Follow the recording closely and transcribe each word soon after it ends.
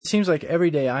seems like every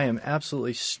day I am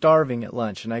absolutely starving at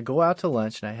lunch, and I go out to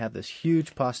lunch and I have this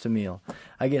huge pasta meal.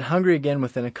 I get hungry again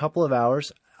within a couple of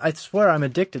hours. I swear I'm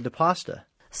addicted to pasta.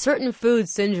 Certain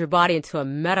foods send your body into a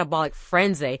metabolic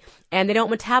frenzy, and they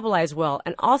don't metabolize well.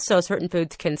 And also, certain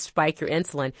foods can spike your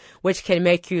insulin, which can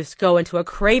make you go into a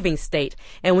craving state.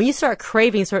 And when you start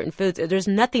craving certain foods, there's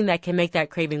nothing that can make that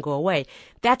craving go away.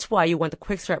 That's why you want the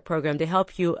Quick Start program to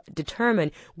help you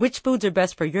determine which foods are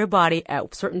best for your body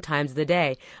at certain times of the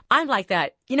day. I'm like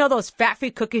that. You know those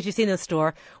fat-free cookies you see in the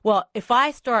store? Well, if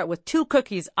I start with 2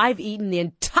 cookies, I've eaten the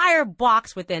entire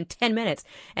box within 10 minutes.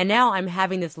 And now I'm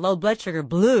having this low blood sugar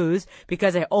blues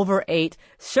because I overate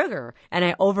sugar and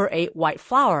I overate white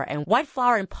flour. And white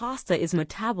flour in pasta is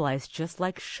metabolized just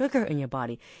like sugar in your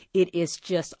body. It is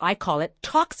just, I call it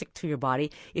toxic to your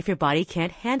body if your body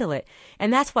can't handle it.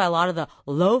 And that's why a lot of the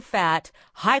low-fat,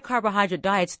 high-carbohydrate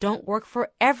diets don't work for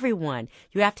everyone.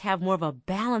 You have to have more of a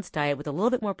balanced diet with a little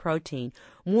bit more protein,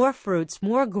 more fruits,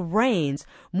 more grains,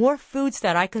 more foods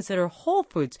that I consider whole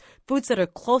foods, foods that are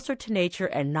closer to nature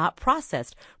and not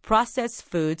processed. Processed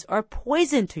foods are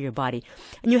poison to your body.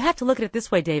 And you have to look at it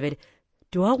this way, David.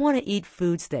 Do I want to eat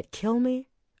foods that kill me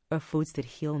or foods that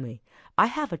heal me? I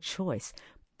have a choice,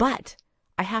 but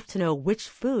I have to know which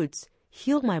foods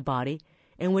heal my body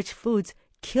and which foods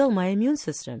kill my immune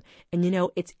system. And you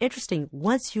know, it's interesting.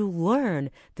 Once you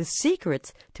learn the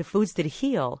secrets to foods that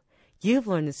heal, you've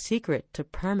learned the secret to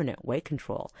permanent weight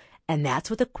control. And that's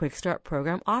what the Quick Start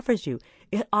program offers you.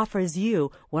 It offers you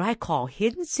what I call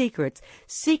hidden secrets,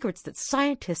 secrets that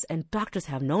scientists and doctors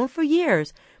have known for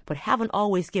years, but haven't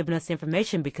always given us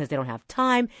information because they don't have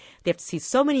time. They have to see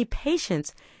so many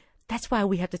patients. That's why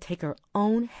we have to take our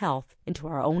own health into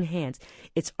our own hands.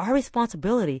 It's our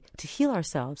responsibility to heal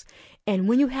ourselves. And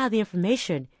when you have the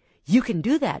information, you can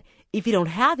do that. If you don't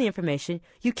have the information,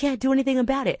 you can't do anything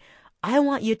about it. I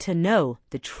want you to know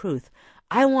the truth.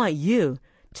 I want you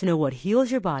to know what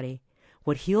heals your body,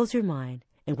 what heals your mind,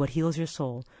 and what heals your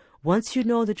soul. Once you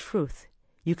know the truth,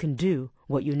 you can do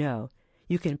what you know.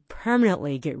 You can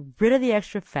permanently get rid of the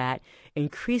extra fat,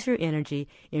 increase your energy,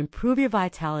 improve your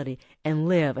vitality, and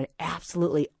live an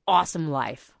absolutely awesome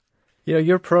life. You know,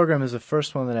 your program is the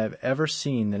first one that I've ever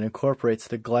seen that incorporates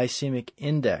the glycemic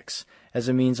index as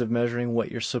a means of measuring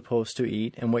what you're supposed to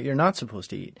eat and what you're not supposed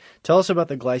to eat. Tell us about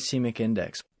the glycemic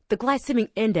index. The glycemic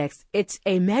index, it's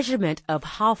a measurement of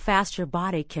how fast your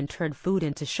body can turn food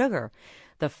into sugar.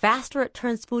 The faster it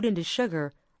turns food into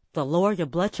sugar, the lower your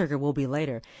blood sugar will be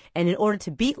later. And in order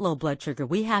to beat low blood sugar,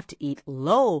 we have to eat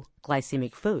low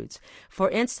glycemic foods. For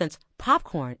instance,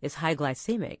 popcorn is high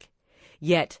glycemic,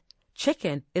 yet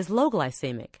chicken is low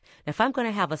glycemic. Now, if I'm going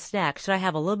to have a snack, should I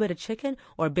have a little bit of chicken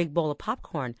or a big bowl of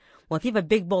popcorn? Well, if you have a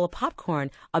big bowl of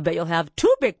popcorn, I bet you'll have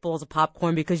 2 big bowls of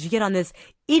popcorn because you get on this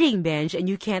eating binge and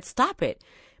you can't stop it.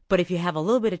 But if you have a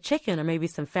little bit of chicken or maybe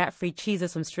some fat-free cheese or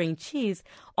some string cheese,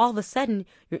 all of a sudden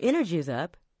your energy is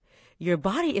up. Your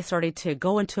body is starting to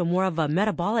go into more of a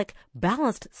metabolic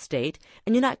balanced state,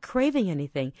 and you're not craving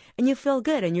anything, and you feel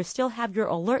good, and you still have your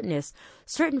alertness.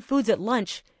 Certain foods at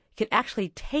lunch can actually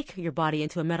take your body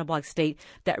into a metabolic state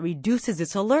that reduces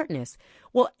its alertness.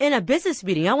 Well, in a business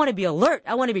meeting, I want to be alert.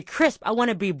 I want to be crisp. I want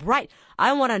to be bright.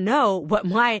 I want to know what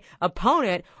my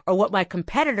opponent or what my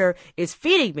competitor is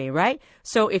feeding me, right?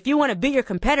 So if you want to beat your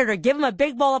competitor, give them a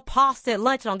big bowl of pasta at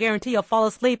lunch, and I'll guarantee you'll fall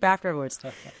asleep afterwards.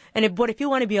 But if you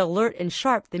want to be alert and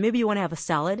sharp, then maybe you want to have a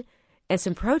salad and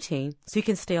some protein so you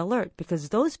can stay alert, because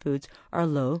those foods are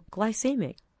low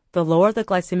glycemic. The lower the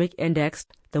glycemic index,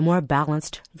 the more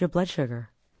balanced your blood sugar.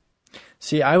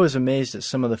 See, I was amazed at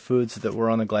some of the foods that were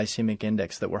on the glycemic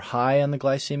index, that were high on the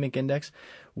glycemic index.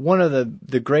 One of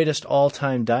the greatest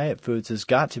all-time diet foods has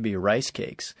got to be rice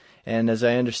cakes. And as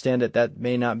I understand it, that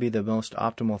may not be the most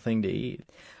optimal thing to eat.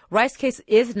 Rice cakes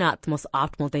is not the most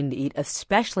optimal thing to eat,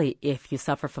 especially if you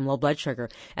suffer from low blood sugar,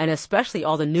 and especially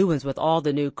all the new ones with all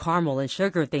the new caramel and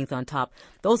sugar things on top.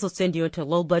 Those will send you into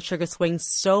low blood sugar swings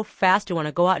so fast you want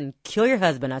to go out and kill your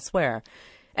husband, I swear.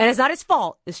 And it's not his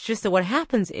fault. It's just that what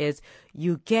happens is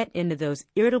you get into those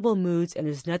irritable moods, and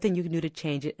there's nothing you can do to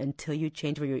change it until you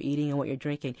change what you're eating and what you're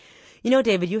drinking. You know,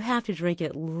 David, you have to drink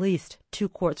at least 2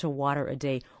 quarts of water a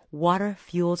day. Water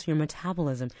fuels your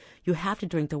metabolism. You have to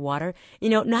drink the water,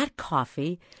 not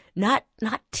coffee, not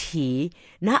tea,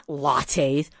 not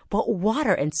lattes, but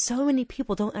water. And so many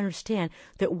people don't understand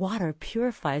that water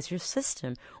purifies your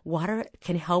system. Water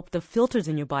can help the filters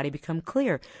in your body become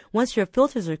clear. Once your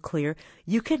filters are clear,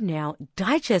 you can now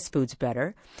digest foods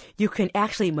better. You can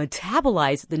actually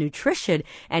metabolize the nutrition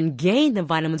and gain the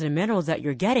vitamins and minerals that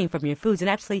you're getting from your foods and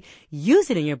actually use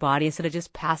it in your body instead of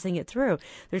just passing it through.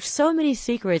 There's so many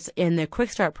secrets secrets in the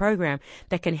Quick Start program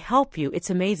that can help you. It's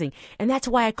amazing. And that's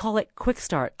why I call it Quick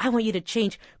Start. I want you to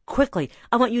change quickly.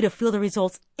 I want you to feel the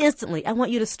results instantly. I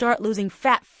want you to start losing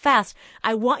fat fast.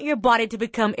 I want your body to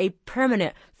become a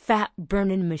permanent fat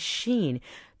burning machine.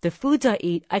 The foods I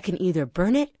eat, I can either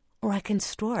burn it or I can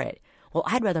store it. Well,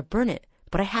 I'd rather burn it,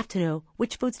 but I have to know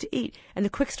which foods to eat. And the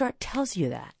Quick Start tells you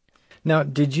that. Now,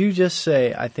 did you just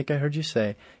say, I think I heard you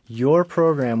say, your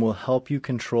program will help you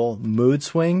control mood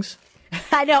swings?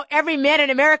 I know every man in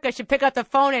America should pick up the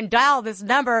phone and dial this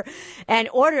number and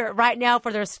order it right now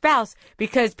for their spouse,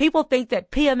 because people think that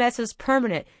PMS is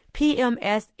permanent.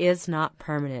 PMS is not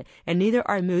permanent, and neither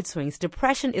are mood swings.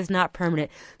 Depression is not permanent.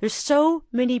 There's so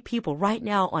many people right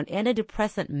now on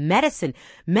antidepressant medicine.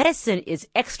 Medicine is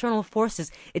external forces.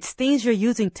 It's things you're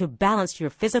using to balance your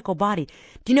physical body.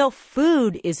 Do you know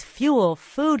food is fuel?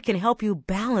 Food can help you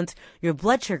balance your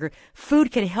blood sugar. Food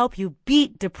can help you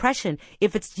beat depression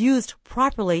if it's used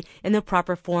properly in the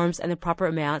proper forms and the proper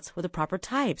amounts with the proper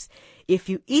types. If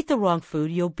you eat the wrong food,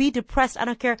 you'll be depressed. I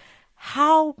don't care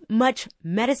how much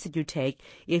medicine you take.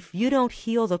 If you don't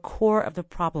heal the core of the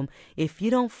problem, if you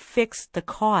don't fix the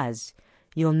cause,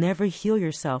 you'll never heal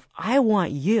yourself. I want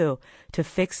you to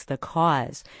fix the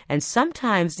cause. And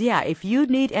sometimes, if you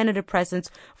need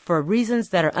antidepressants for reasons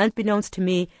that are unbeknownst to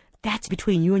me, that's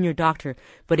between you and your doctor.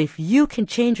 But if you can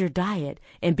change your diet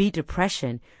and beat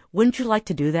depression, wouldn't you like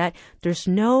to do that? There's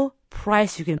no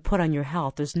price you can put on your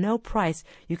health. There's no price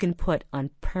you can put on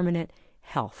permanent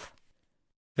health.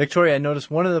 Victoria, I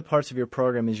noticed one of the parts of your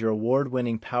program is your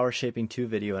award-winning Power Shaping 2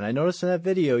 video, and I noticed in that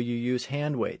video you use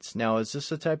hand weights. Now, is this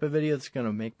the type of video that's going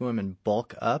to make women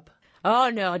bulk up?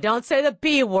 Oh, no, don't say the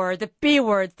B word,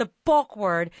 the bulk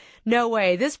word. No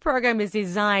way. This program is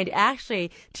designed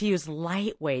actually to use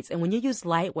light weights. And when you use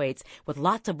light weights with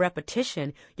lots of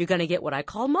repetition, you're going to get what I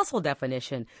call muscle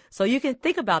definition. So you can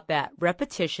think about that.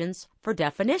 Repetitions for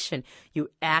definition.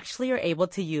 You actually are able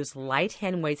to use light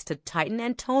hand weights to tighten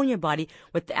and tone your body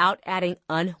without adding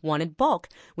unwanted bulk.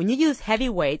 When you use heavy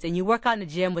weights and you work out in the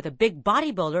gym with a big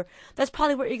bodybuilder, that's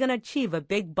probably what you're going to achieve, a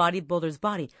big bodybuilder's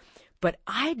body. But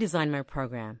I designed my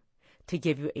program to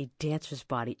give you a dancer's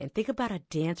body. And think about a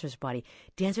dancer's body.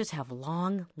 Dancers have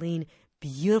long, lean,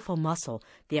 beautiful muscle.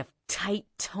 They have tight,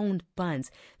 toned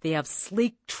buns. They have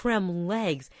sleek, trim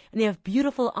legs. And they have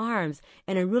beautiful arms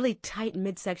and a really tight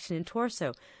midsection and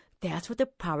torso. That's what the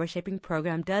Power Shaping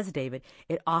program does, David.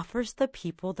 It offers the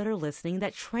people that are listening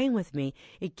that train with me,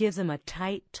 it gives them a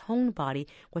tight, toned body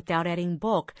without adding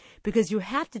bulk, because you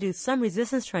have to do some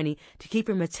resistance training to keep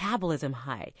your metabolism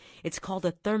high. It's called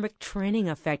a thermic training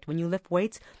effect. When you lift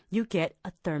weights, you get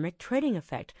a thermic training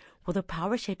effect. Well, the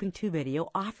Power Shaping 2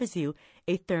 video offers you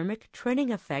a thermic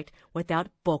training effect without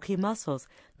bulky muscles.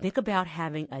 Think about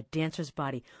having a dancer's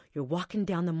body. You're walking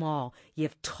down the mall. You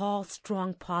have tall,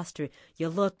 strong posture. You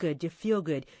look good. You feel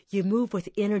good. You move with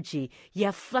energy. You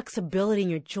have flexibility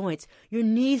in your joints. Your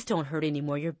knees don't hurt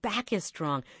anymore. Your back is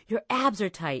strong. Your abs are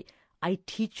tight. I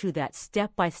teach you that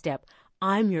step by step.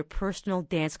 I'm your personal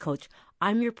dance coach.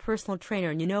 I'm your personal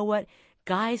trainer. And you know what?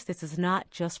 Guys, this is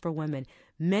not just for women.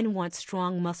 Men want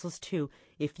strong muscles too.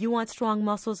 If you want strong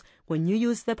muscles, when you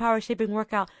use the Power Shaping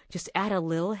workout, just add a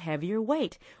little heavier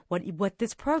weight. What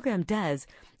this program does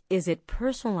is it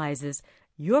personalizes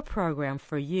your program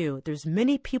for you. There's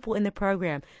many people in the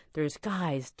program. There's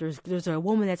guys. There's a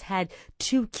woman that's had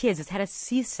 2 kids. That's had a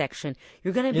C-section.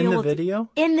 You're going to be able to...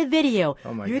 In the video.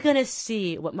 Oh my You're God. going to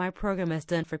see what my program has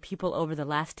done for people over the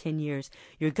last 10 years.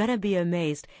 You're going to be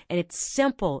amazed. And it's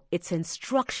simple. It's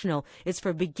instructional. It's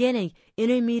for beginning,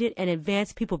 intermediate, and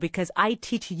advanced people, because I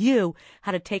teach you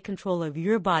how to take control of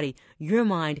your body, your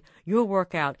mind, your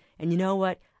workout. And you know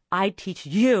what? I teach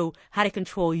you how to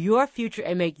control your future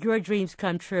and make your dreams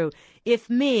come true. If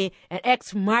me, an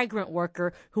ex-migrant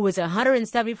worker who was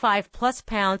 175 plus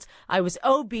pounds, I was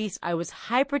obese, I was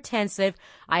hypertensive,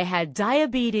 I had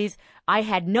diabetes, I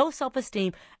had no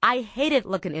self-esteem, I hated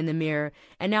looking in the mirror,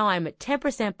 and now I'm at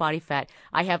 10% body fat.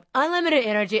 I have unlimited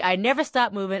energy, I never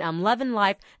stop moving, I'm loving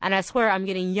life, and I swear I'm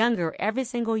getting younger every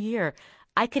single year.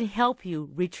 I can help you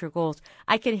reach your goals.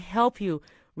 I can help you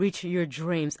reach your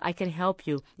dreams. I can help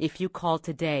you if you call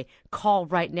today. Call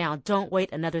right now. Don't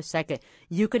wait another second.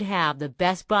 You could have the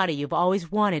best body you've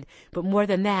always wanted, but more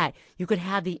than that, you could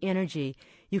have the energy.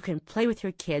 You can play with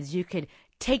your kids. You can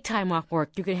take time off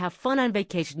work. You can have fun on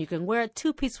vacation. You can wear a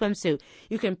 2-piece swimsuit.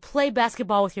 You can play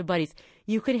basketball with your buddies.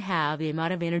 You can have the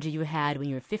amount of energy you had when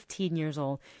you were 15 years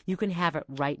old. You can have it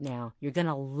right now. You're going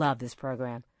to love this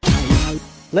program.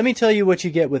 Let me tell you what you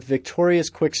get with Victoria's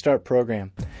Quick Start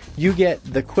program. You get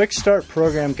the Quick Start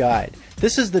program guide.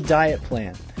 This is the diet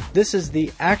plan. This is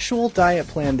the actual diet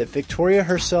plan that Victoria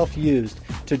herself used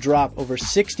to drop over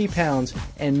 60 pounds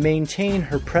and maintain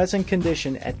her present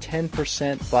condition at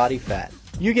 10% body fat.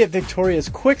 You get Victoria's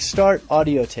Quick Start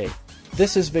audio tape.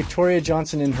 This is Victoria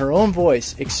Johnson in her own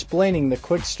voice explaining the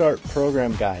Quick Start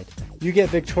program guide. You get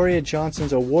Victoria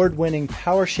Johnson's award-winning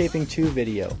Power Shaping 2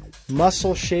 video,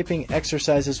 muscle shaping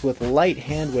exercises with light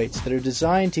hand weights that are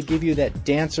designed to give you that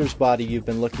dancer's body you've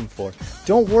been looking for.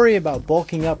 Don't worry about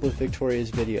bulking up with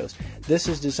Victoria's videos. This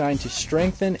is designed to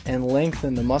strengthen and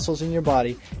lengthen the muscles in your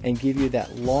body and give you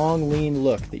that long, lean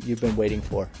look that you've been waiting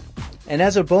for. And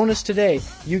as a bonus today,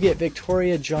 you get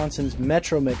Victoria Johnson's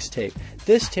Metro Mix tape.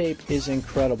 This tape is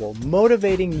incredible,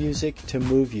 motivating music to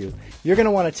move you. You're going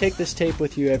to want to take this tape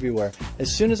with you everywhere.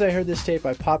 As soon as I heard this tape,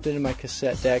 I popped it in my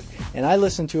cassette deck, and I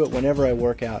listen to it whenever I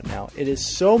work out now. It is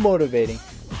so motivating,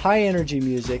 high energy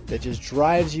music that just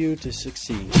drives you to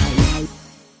succeed.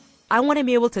 I want to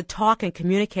be able to talk and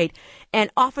communicate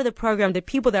and offer the program to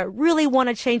people that really want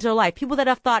to change their life, people that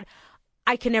have thought,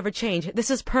 I can never change.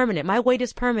 This is permanent. My weight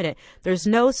is permanent. There's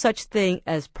no such thing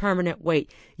as permanent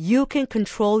weight. You can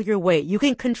control your weight. You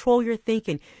can control your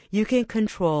thinking. You can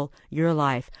control your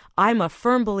life. I'm a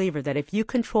firm believer that if you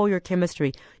control your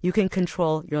chemistry, you can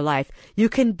control your life. You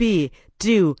can be,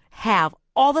 do, have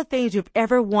all the things you've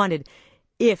ever wanted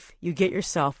if you get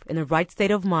yourself in the right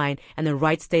state of mind and the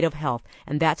right state of health.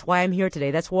 And that's why I'm here today.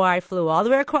 That's why I flew all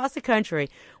the way across the country,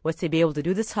 was to be able to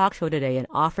do this talk show today and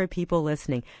offer people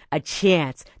listening a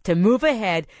chance to move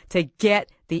ahead, to get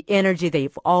the energy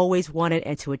they've always wanted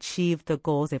and to achieve the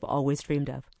goals they've always dreamed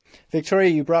of.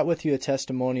 Victoria, you brought with you a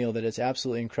testimonial that is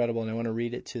absolutely incredible, and I want to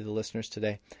read it to the listeners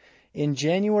today. In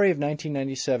January of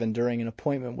 1997, during an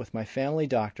appointment with my family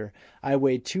doctor, I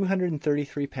weighed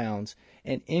 233 pounds,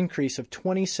 an increase of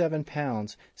 27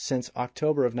 pounds since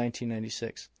October of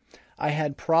 1996. I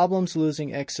had problems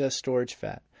losing excess storage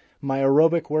fat. My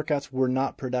aerobic workouts were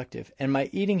not productive, and my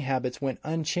eating habits went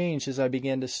unchanged as I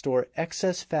began to store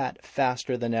excess fat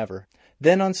faster than ever.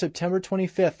 Then on September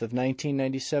 25th of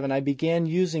 1997, I began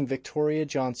using Victoria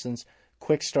Johnson's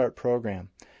Quick Start program.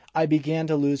 I began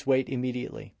to lose weight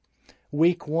immediately.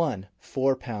 Week 1,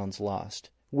 4 pounds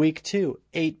lost. Week 2,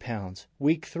 8 pounds.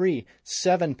 Week 3,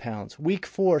 7 pounds. Week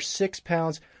 4, 6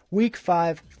 pounds. Week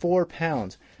 5, 4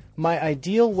 pounds. My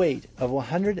ideal weight of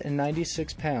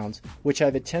 196 pounds, which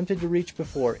I've attempted to reach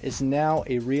before, is now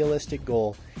a realistic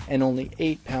goal and only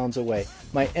 8 pounds away.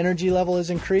 My energy level has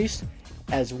increased,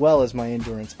 as well as my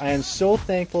endurance. I am so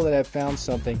thankful that I've found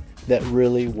something that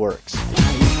really works.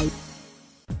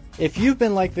 If you've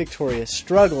been like Victoria,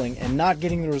 struggling and not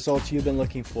getting the results you've been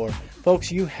looking for,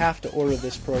 folks, you have to order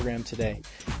this program today.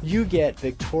 You get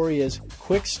Victoria's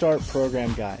Quick Start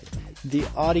program guide, the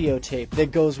audio tape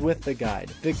that goes with the guide,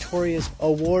 Victoria's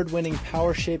award-winning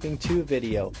Power Shaping 2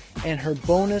 video, and her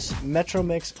bonus Metro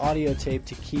Mix audio tape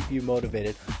to keep you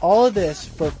motivated. All of this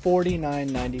for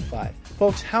 $49.95.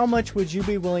 Folks, how much would you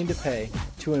be willing to pay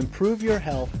to improve your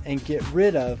health and get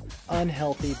rid of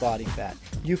unhealthy body fat?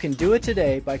 You can do it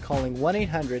today by calling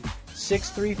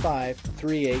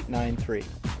 1-800-635-3893.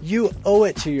 You owe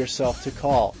it to yourself to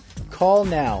call. Call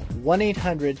now,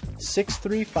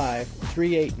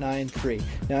 1-800-635-3893.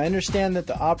 Now, I understand that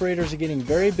the operators are getting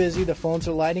very busy. The phones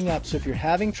are lighting up, so if you're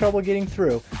having trouble getting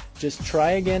through, just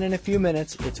try again in a few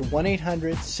minutes. It's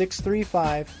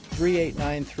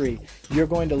 1-800-635-3893. You're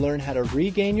going to learn how to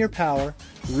regain your power,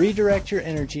 redirect your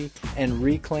energy, and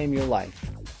reclaim your life.